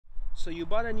So you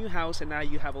bought a new house and now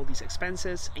you have all these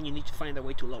expenses and you need to find a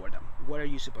way to lower them. What are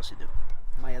you supposed to do?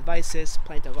 My advice is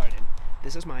plant a garden.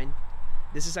 This is mine.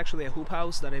 This is actually a hoop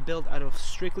house that I built out of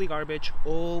strictly garbage,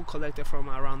 all collected from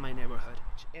around my neighborhood.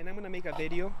 And I'm gonna make a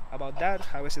video about that,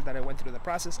 how is it that I went through the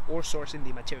process, or sourcing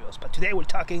the materials. But today we're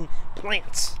talking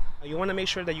plants. You wanna make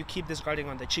sure that you keep this garden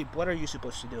on the cheap. What are you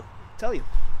supposed to do? I'll tell you.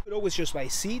 You could always just buy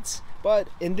seeds, but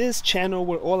in this channel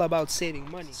we're all about saving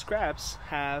money. Scraps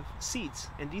have seeds,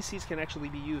 and these seeds can actually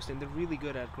be used, and they're really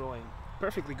good at growing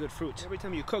perfectly good fruit. Every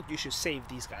time you cook, you should save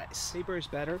these guys. Paper is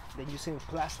better than using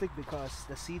plastic because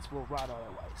the seeds will rot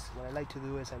otherwise. What I like to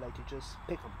do is I like to just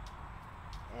pick them.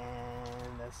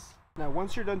 And that's... Now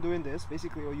once you're done doing this,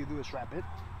 basically all you do is wrap it.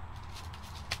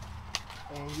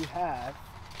 And you have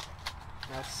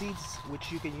now seeds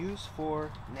which you can use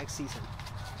for next season.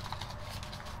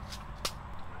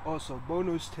 Also,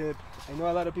 bonus tip, I know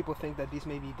a lot of people think that these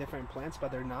may be different plants,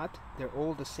 but they're not. They're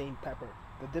all the same pepper.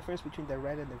 The difference between the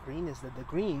red and the green is that the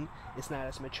green is not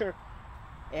as mature.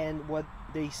 And what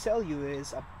they sell you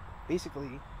is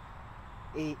basically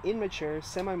a immature,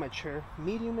 semi-mature,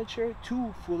 medium mature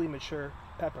to fully mature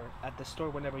pepper at the store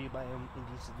whenever you buy them in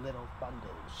these little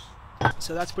bundles.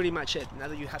 So that's pretty much it. Now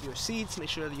that you have your seeds, make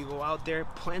sure that you go out there,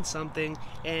 plant something,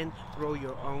 and grow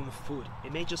your own food.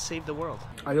 It may just save the world.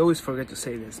 I always forget to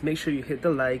say this. Make sure you hit the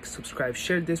like, subscribe,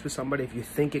 share this with somebody if you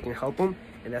think it can help them.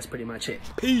 And that's pretty much it.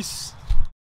 Peace!